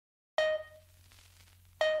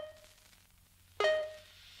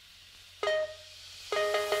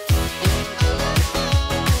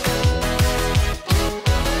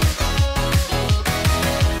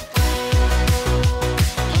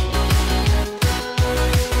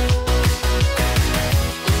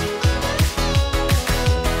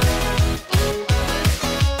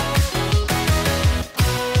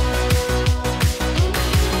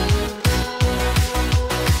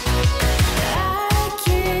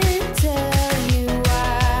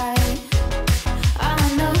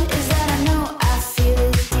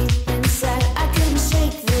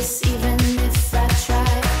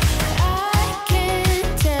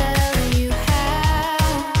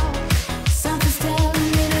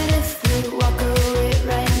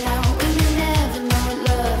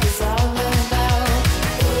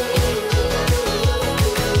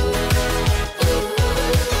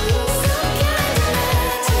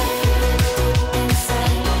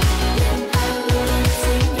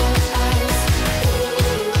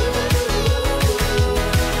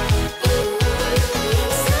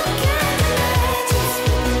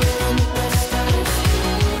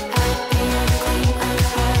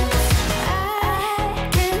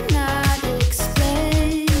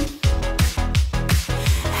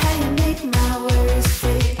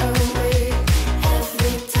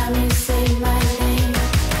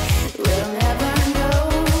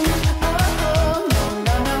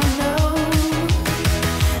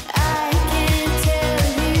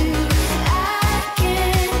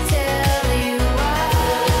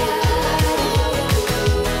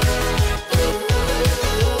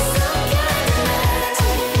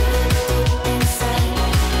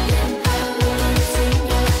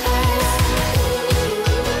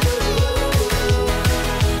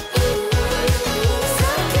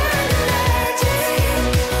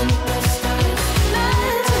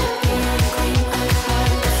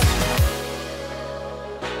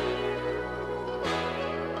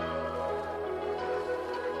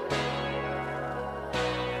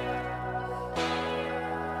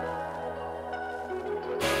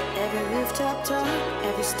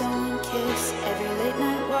stolen kiss, every late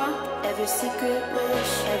night walk, every secret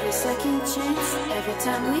wish, every second chance, every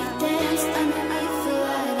time we danced underneath the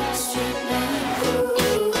light of the street lamp. Ooh.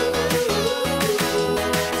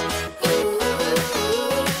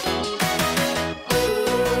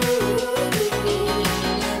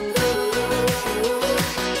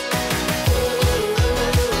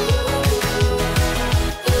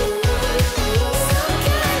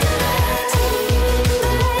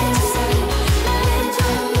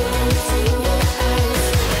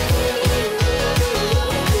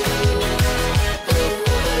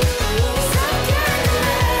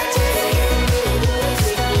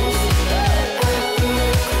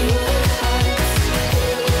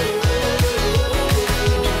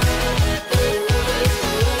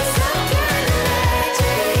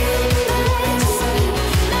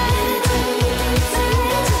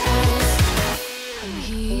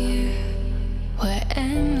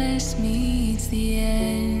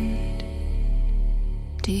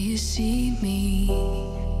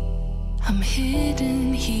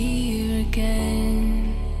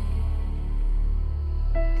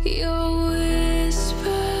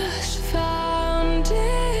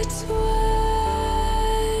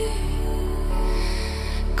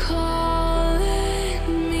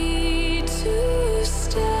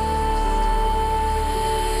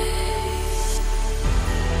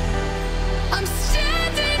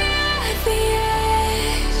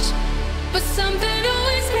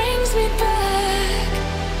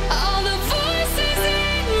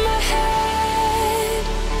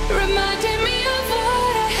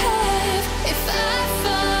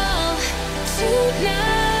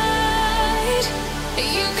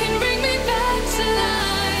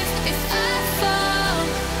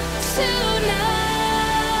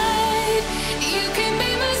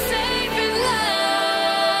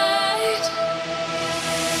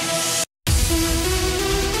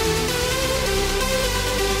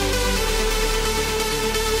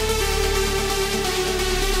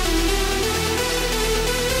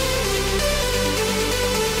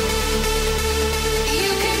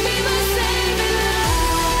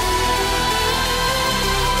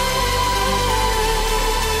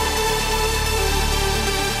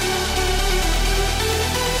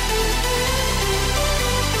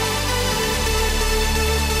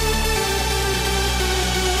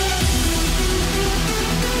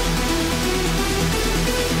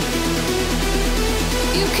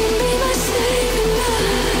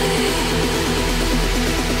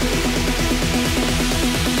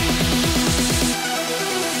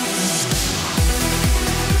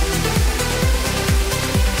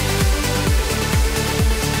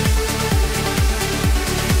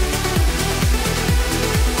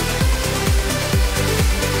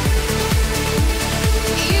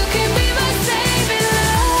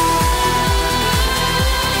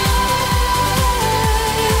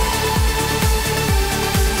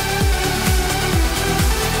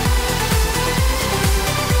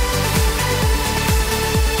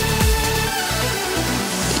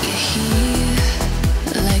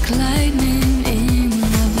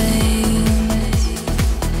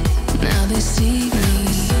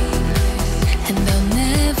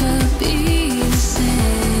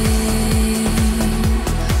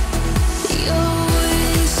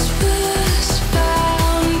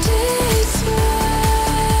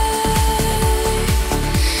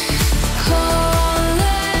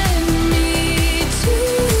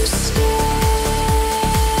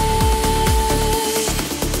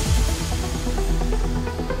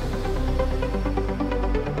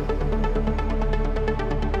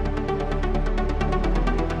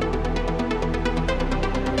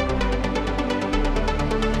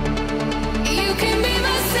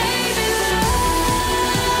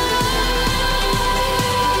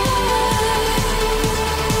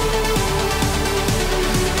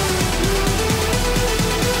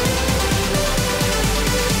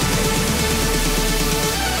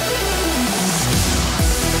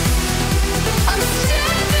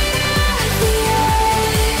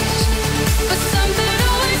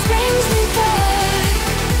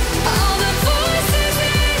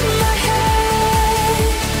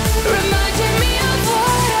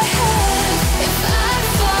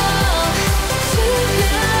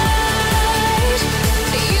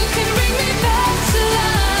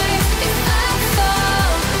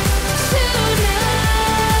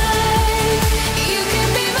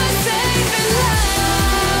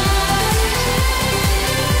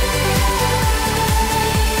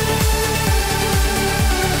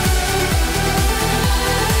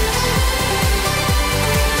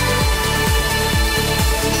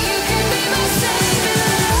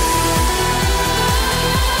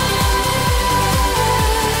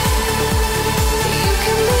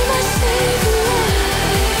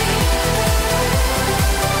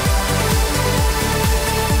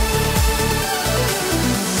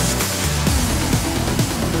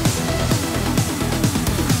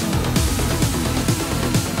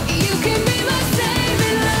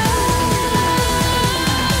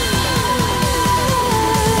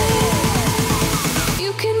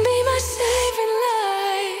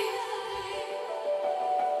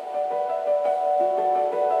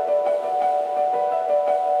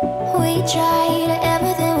 We tried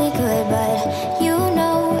everything we could, but you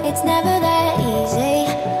know it's never that easy.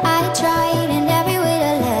 I tried in every way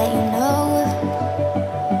to let you know.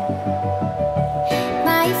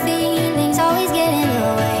 My feelings always get in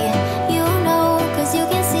the way. You know, 'cause you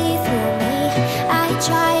can see through me. I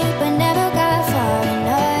tried but never got far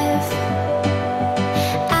enough.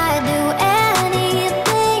 I'd do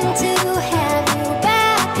anything to have you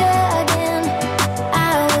back again.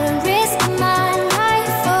 I would risk my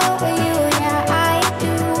life for you. Yeah, I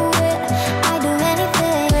do it. I do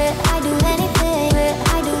anything. I do anything.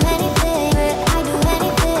 I do anything. I do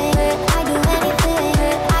anything. I do anything.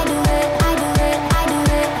 I do it. I do it. I do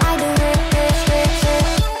it. I do it.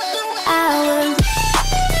 I would.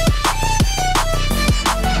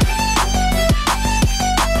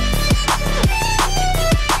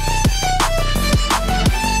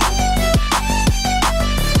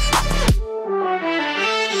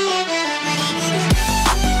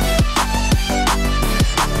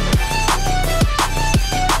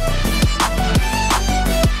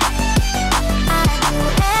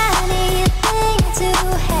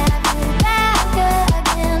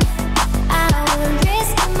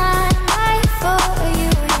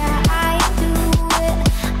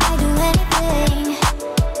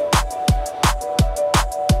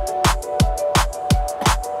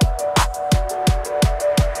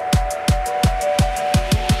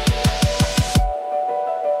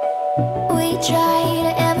 We tried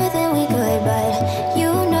everything we could, but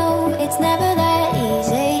you know it's never that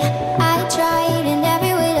easy. I tried in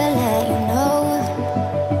every way to let you know.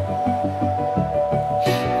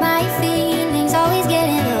 My feelings always get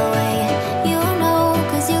in the way. You know,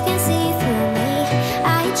 'cause you can see through me.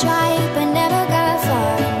 I tried but never got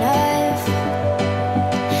far enough.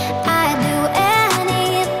 I'd do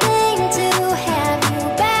anything to have you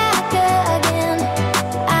back again.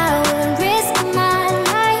 I would risk my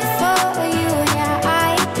life for you. Yeah,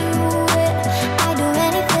 I do it. I do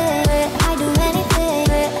anything. I do anything.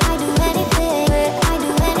 I do anything. I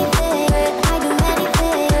do anything. I do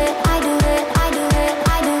anything. I do it. I do it.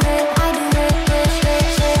 I do it. I do it.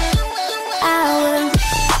 I would.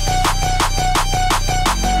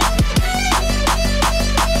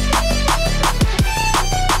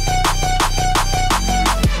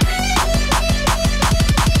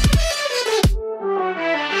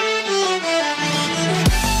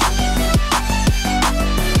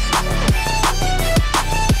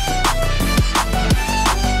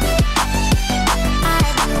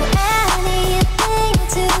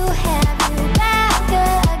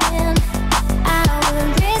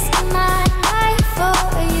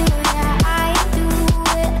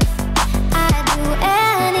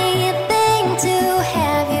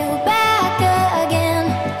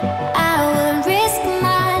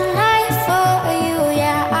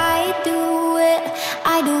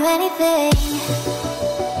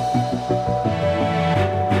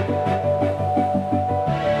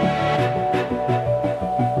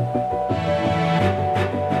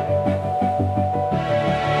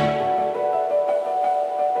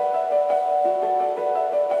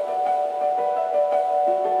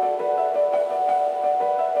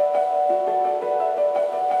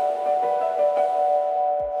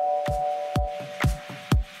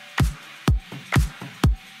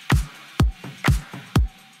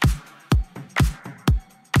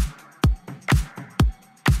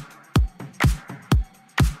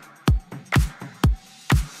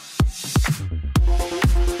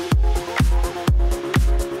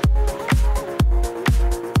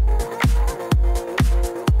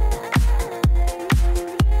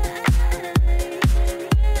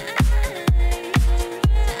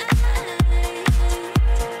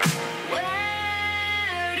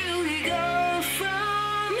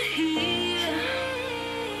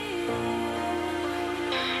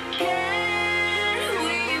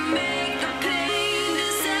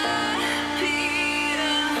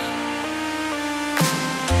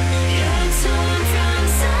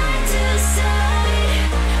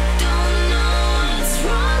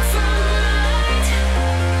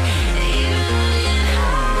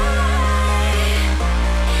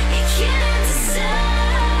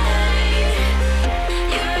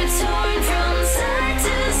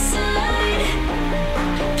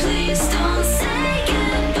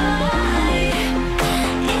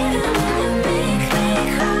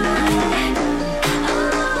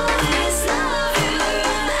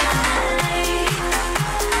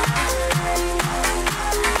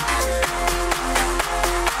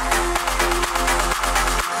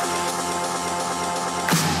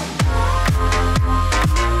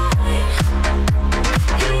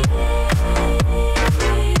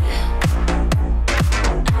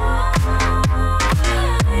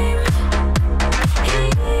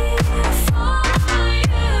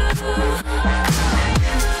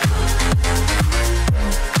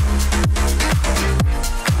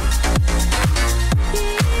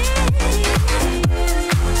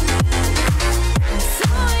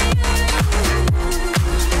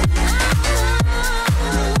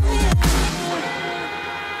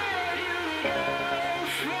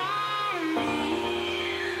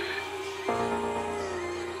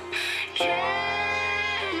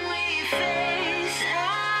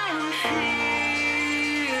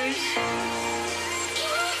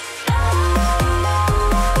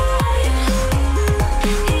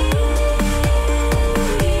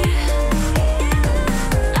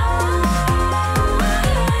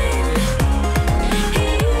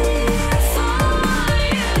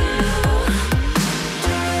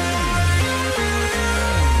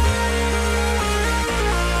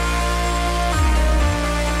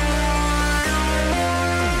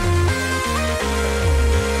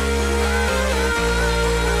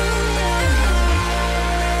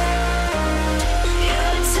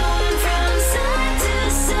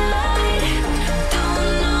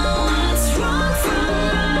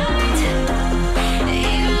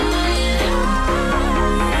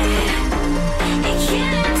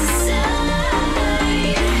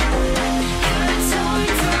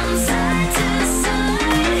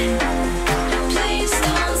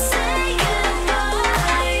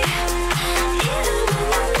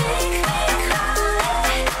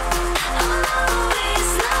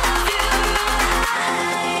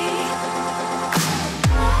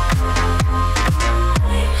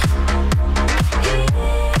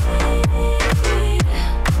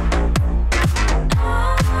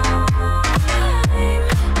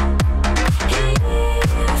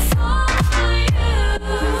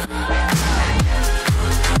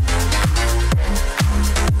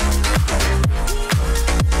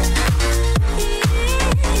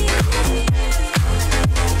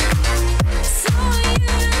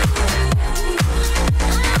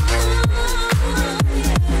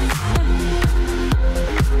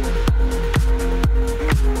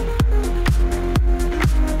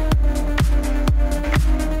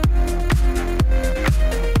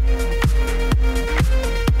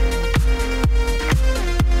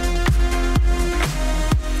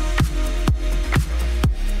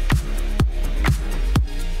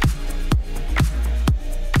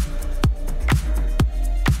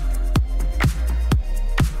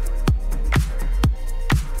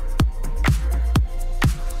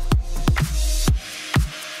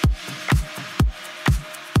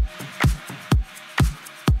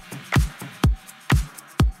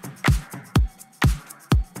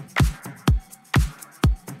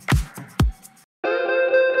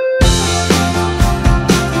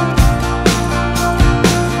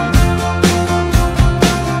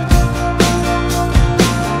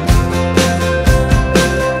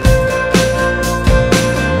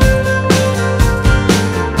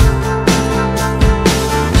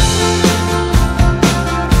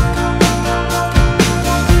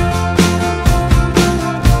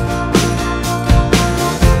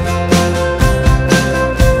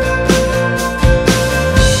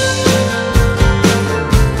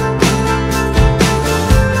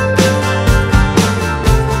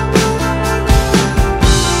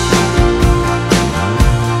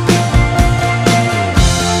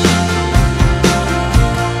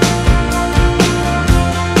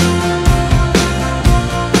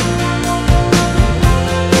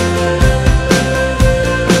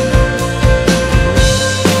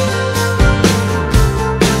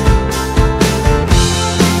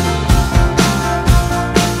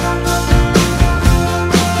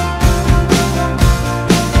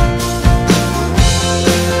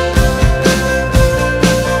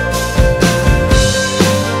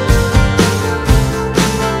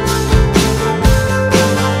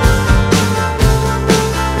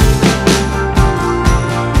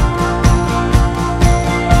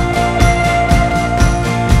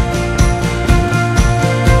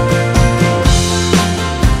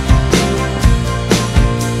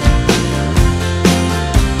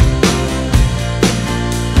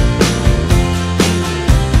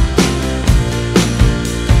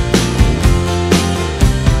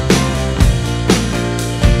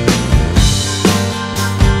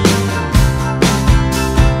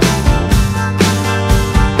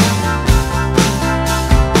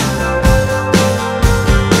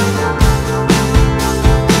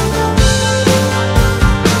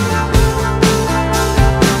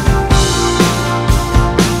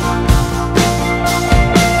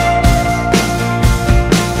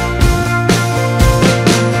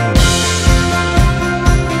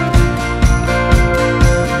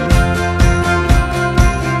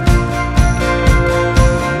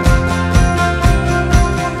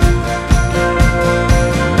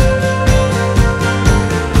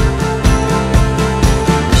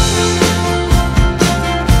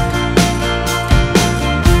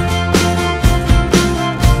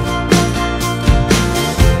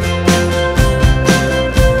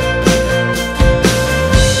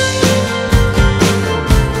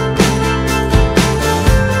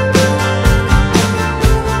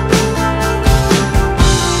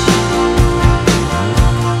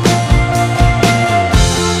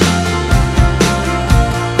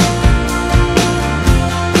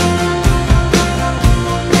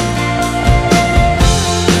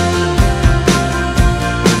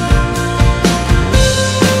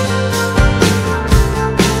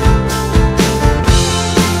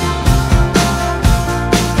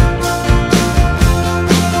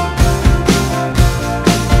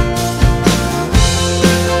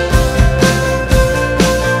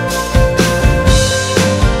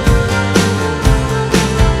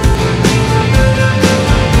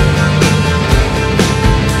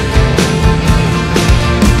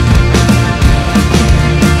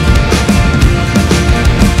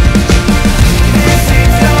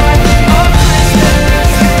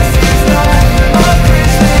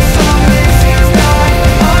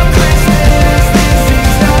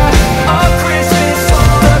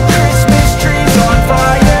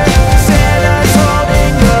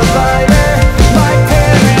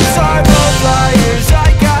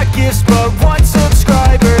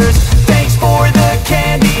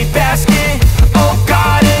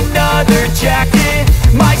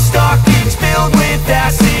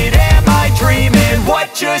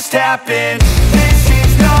 just happened. This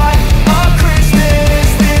is not a Christmas.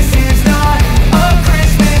 This is not a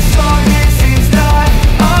Christmas song. This is not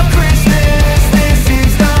a Christmas. This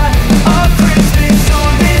is not a Christmas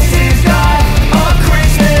song. This is not a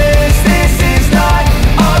Christmas. This is not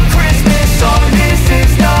a Christmas song. This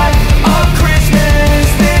is not a Christmas.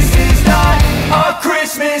 This is not a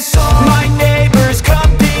Christmas song. My neighbors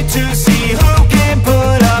compete to see who can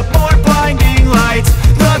put up more blinding lights.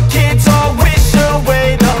 The kids all wish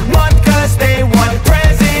away the month 'cause they want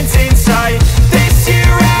presents in sight. This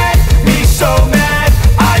year had me so mad.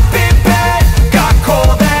 I've been bad, got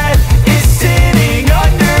coal that is sitting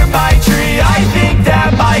under my tree. I think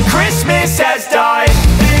that my Christmas has died.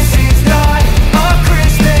 This is not a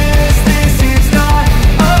Christmas. This is not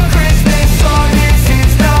a Christmas song. This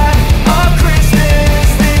is not a Christmas.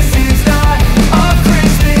 This is not a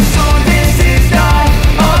Christmas song. This is not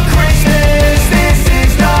a Christmas. This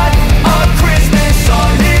is not a Christmas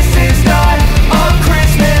song. This is not a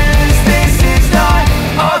Christmas. This is not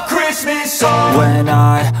a Christmas song. When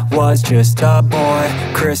I was just a boy,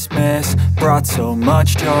 Christmas brought so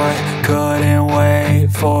much joy. Couldn't wait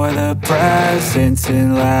for the presents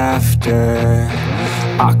and laughter.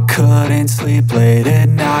 I couldn't sleep late at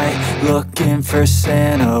night, looking for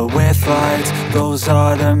Santa with lights. Those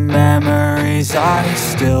are the memories I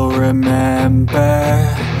still remember.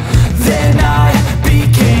 Then I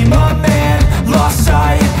became a man, lost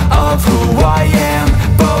sight of who I am.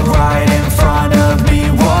 But right in front of me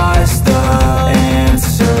was the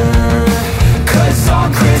answer. 'Cause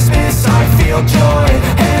on Christmas I feel joy,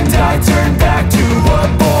 and I turn back to a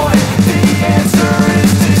boy. The answer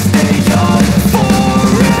is to stay young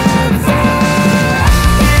forever.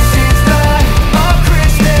 This is not a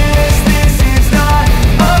Christmas. This is not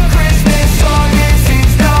a Christmas song. This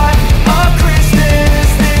is not a Christmas.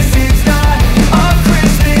 This is not a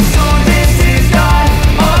Christmas song. This is not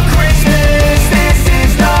a Christmas. This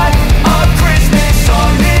is not a Christmas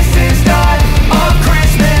song. This is not a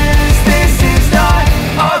Christmas. This is not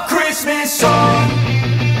a Christmas song.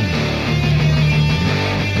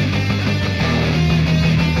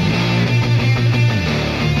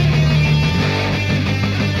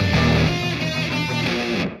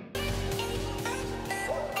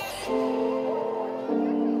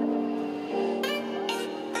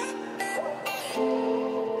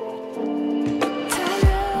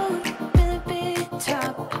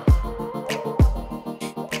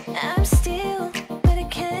 I'm still, but I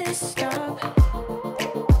can't stop.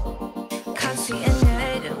 Can't see a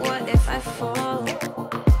net, what if I fall?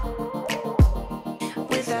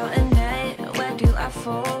 Without a net, where do I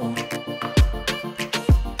fall?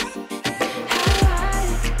 High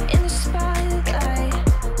in the spotlight,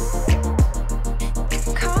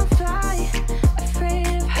 can't fly, afraid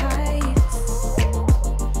of heights.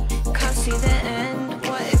 Can't see the end,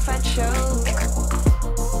 what if I choke?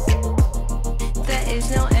 There is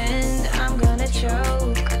no end, I'm gonna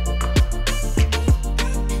choke.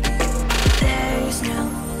 There's no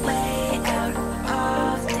way out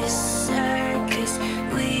of this circus.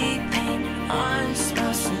 We paint on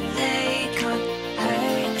smiles so they can't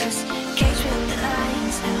hurt us. Cage with the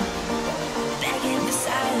lions now, begging for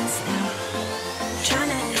silence now. Trying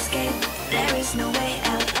to escape, there is no way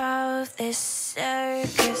out of this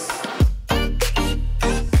circus.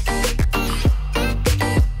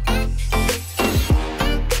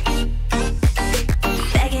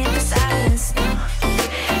 Begging for silence now.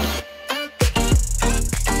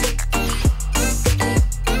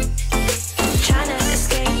 Trying to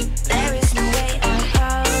escape, there is no way out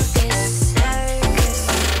of this circus.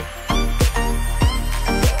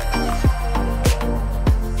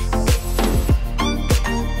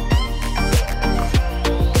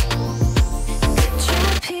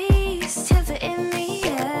 Trapeze tilted in the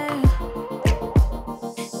air.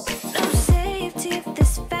 No safety if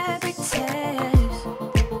this fabric tears.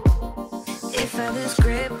 If I lose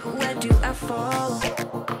grip, where do I fall?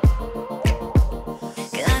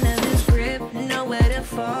 Gonna lose grip, nowhere to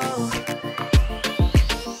fall.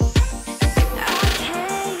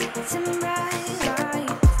 Arcades in my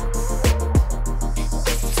life,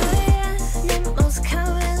 toy animals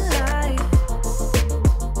come alive.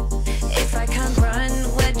 If I can't run,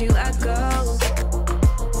 where do I go?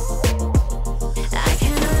 I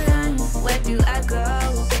cannot run, where do I go?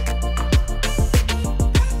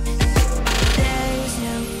 There's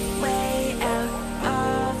no way out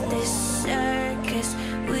of this circus.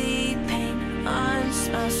 We paint on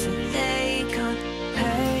smiles so they can't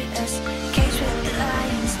hurt us. Cage with the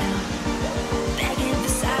lions now, begging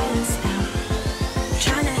for silence now.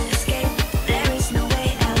 Trying to escape, there is no way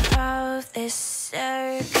out of this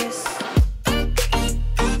circus.